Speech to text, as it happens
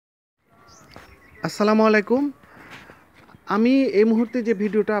আসসালামু আলাইকুম। আমি এই মুহূর্তে যে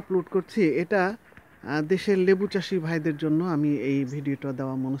ভিডিওটা আপলোড করছি এটা দেশের লেবু চাষি ভাইদের জন্য আমি এই ভিডিওটা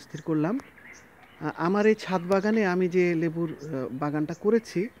দেওয়া মনস্থির করলাম। আমার এই ছাদ বাগানে আমি যে লেবুর বাগানটা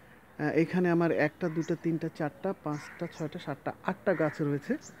করেছি, এখানে আমার একটা দুটো তিনটা চারটা পাঁচটা ছয়টা সাতটা আটটা গাছ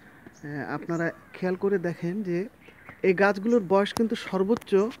রয়েছে। আপনারা খেয়াল করে দেখেন যে এই গাছগুলোর বয়স কিন্তু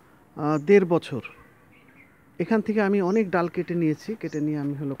সর্বোচ্চ ১.৫ বছর। এখান থেকে আমি অনেক ডাল কেটে নিয়েছি, কেটে নিয়ে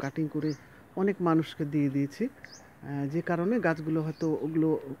আমি কাটিং করে অনেক মানুষকে দিয়ে দিয়েছি। যে কারণে গাছগুলো হয়তো ওগুলো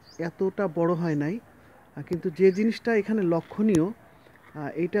এতটা বড় হয় নাই। কিন্তু যে জিনিসটা এখানে লক্ষণীয়,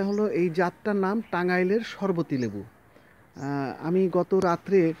 এইটা হলো এই জাতটার নাম টাঙ্গাইলের শরবতী লেবু। আমি গত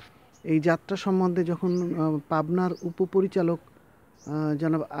রাত্রে এই জাতটা সম্বন্ধে যখন পাবনার উপপরিচালক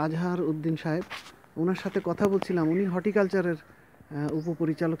জনাব আজহার উদ্দিন সাহেব, ওনার সাথে কথা বলছিলাম। উনি হর্টিকালচারের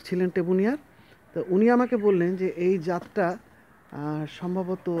উপপরিচালক ছিলেন টেবুনিয়ার। তো উনি আমাকে বললেন যে এই জাতটা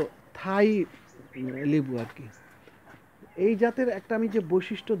সম্ভবত থাই লেবু আর কি। এই জাতের একটা আমি যে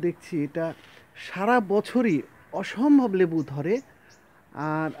বৈশিষ্ট্য দেখছি, এটা সারা বছরই অসম্ভব লেবু ধরে।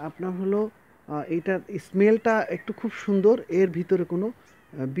 আর আপনার এইটার স্মেলটা একটু খুব সুন্দর, এর ভিতরে কোনো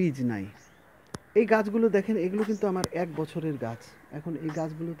বীজ নাই। এই গাছগুলো দেখেন, এগুলো কিন্তু আমার ১ বছরের গাছ। এখন এই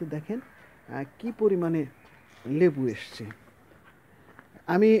গাছগুলোতে দেখেন কি পরিমাণে লেবু এসছে।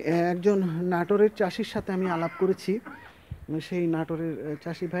 আমি একজন নাটোরের চাষির সাথে আমি আলাপ করেছি। সেই নাটোরের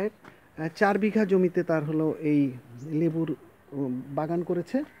চাষি ভাইয়ের ৪ বিঘা জমিতে তার এই লেবুর বাগান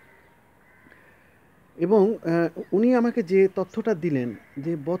করেছে। এবং উনি আমাকে যে তথ্যটা দিলেন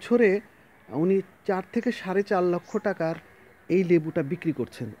যে বছরে উনি ৪ থেকে ৪.৫ লক্ষ টাকার এই লেবুটা বিক্রি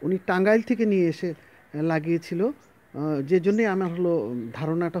করছেন। উনি টাঙ্গাইল থেকে নিয়ে এসে লাগিয়েছিল। যে জন্যে আমার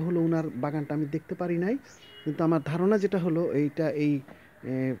ধারণাটা ওনার বাগানটা আমি দেখতে পারি নাই, কিন্তু আমার ধারণা যেটা এইটা এই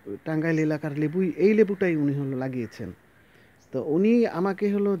টাঙ্গাইল এলাকার লেবুই, এই লেবুটাই উনি লাগিয়েছেন। তো উনি আমাকে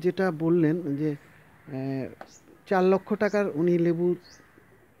যেটা বললেন যে ৪ লক্ষ টাকার উনি লেবু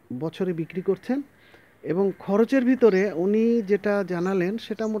বছরে বিক্রি করছেন। এবং খরচের ভিতরে উনি যেটা জানালেন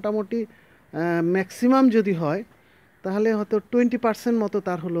সেটা মোটামুটি ম্যাক্সিমাম যদি হয় তাহলে হয়তো 20% মতো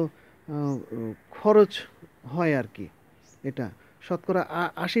তার খরচ হয় আর কি। এটা শতকরা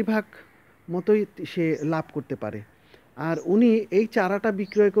 ৮০ ভাগ মতোই সে লাভ করতে পারে। আর উনি এই চারাটা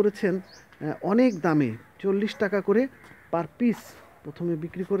বিক্রয় করেছেন অনেক দামে, ৪০ টাকা করে পার পিস প্রথমে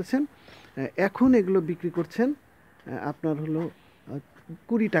বিক্রি করেছেন। এখন এগুলো বিক্রি করছেন আপনার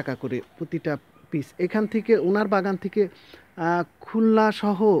 ২০ টাকা করে প্রতিটা পিস। এখান থেকে ওনার বাগান থেকে খুলনা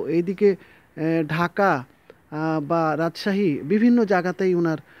সহ এইদিকে ঢাকা বা রাজশাহী বিভিন্ন জায়গাতেই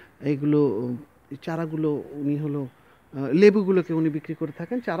ওনার এইগুলো চারাগুলো উনি লেবুগুলোকে উনি বিক্রি করে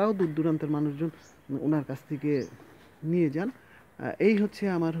থাকেন। চারাও দূর দূরান্তের মানুষজন ওনার কাছ থেকে নিয়ে যান। এই হচ্ছে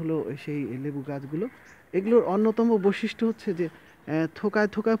আমার সেই লেবু গাছগুলো। এগুলোর অন্যতম বৈশিষ্ট্য হচ্ছে যে থোকায়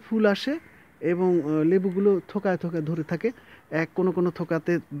থোকায় ফুল আসে এবং লেবুগুলো থোকায় থোকায় ধরে থাকে। কোনো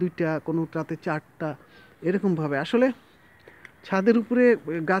থোকাতে ২টা, কোনোটাতে ৪টা, এরকমভাবে। আসলে ছাদের উপরে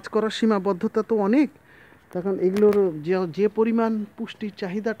গাছ করার সীমাবদ্ধতা তো অনেক, তখন এগুলোর যে পরিমাণ পুষ্টির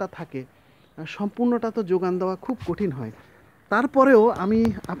চাহিদাটা থাকে সম্পূর্ণটা তো যোগান দেওয়া খুব কঠিন হয়। তারপরেও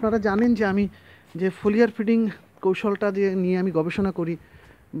আপনারা জানেন যে আমি যে ফোলিয়ার ফিডিং কৌশলটা যে নিয়ে আমি গবেষণা করি,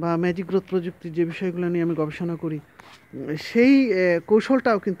 বা ম্যাজিক গ্রোথ প্রযুক্তির যে বিষয়গুলো নিয়ে আমি গবেষণা করি, সেই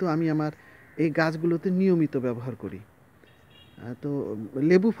কৌশলটাও কিন্তু আমি আমার এই গাছগুলোতে নিয়মিত ব্যবহার করি। তো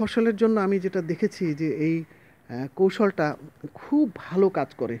লেবু ফসলের জন্য আমি যেটা দেখেছি যে এই কৌশলটা খুব ভালো কাজ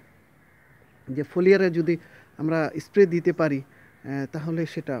করে। যে ফোলিয়ারে যদি আমরা স্প্রে দিতে পারি তাহলে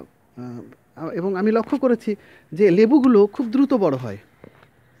সেটা এবং আমি লক্ষ্য করেছি যে লেবুগুলো খুব দ্রুত বড় হয়।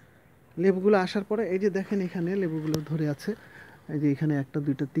 লেবুগুলো আসার পরে এই যে দেখেন এখানে লেবুগুলো ধরে আছে। এই যে এখানে একটা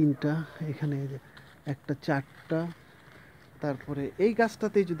দুইটা তিনটা, এখানে এই যে একটা চারটা, তারপরে এই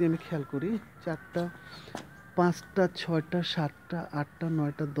গাছটাতেই যদি আমি খেয়াল করি ৪টা ৫টা ৬টা ৭টা ৮টা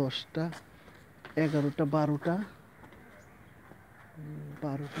 ৯টা ১০টা ১১টা ১২টা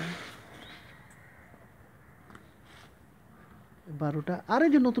 ১২টা আর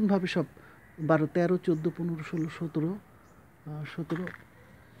এই যে নতুনভাবে সব ১২ ১৩ ১৪ ১৫ ১৬ ১৭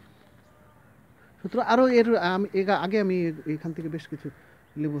 ১৭ আরও আগে আমি এখান থেকে বেশ কিছু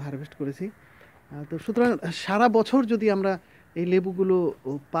লেবু হারভেস্ট করেছি। তো সুতরাং সারা বছর যদি আমরা এই লেবুগুলো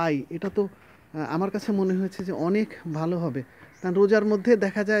পাই, এটা তো আমার কাছে মনে হয়েছে যে অনেক ভালো হবে। কারণ রোজার মধ্যে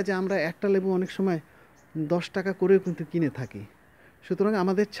দেখা যায় যে আমরা একটা লেবু অনেক সময় ১০ টাকা করেও কিন্তু কিনে থাকি। সুতরাং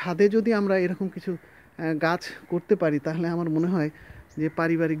আমাদের ছাদে যদি আমরা এরকম কিছু গাছ করতে পারি তাহলে আমার মনে হয় যে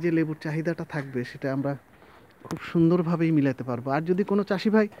পারিবারিক যে লেবুর চাহিদাটা থাকবে সেটা আমরা খুব সুন্দরভাবেই মিলাতে পারবো। আর যদি কোনো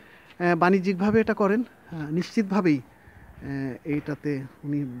চাষি ভাই বাণিজ্যিকভাবে এটা করেন, নিশ্চিতভাবেই এইটাতে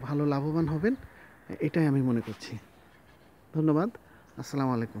উনি ভালো লাভবান হবেন, এটাই আমি মনে করছি। ধন্যবাদ।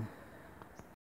 আসসালামু আলাইকুম।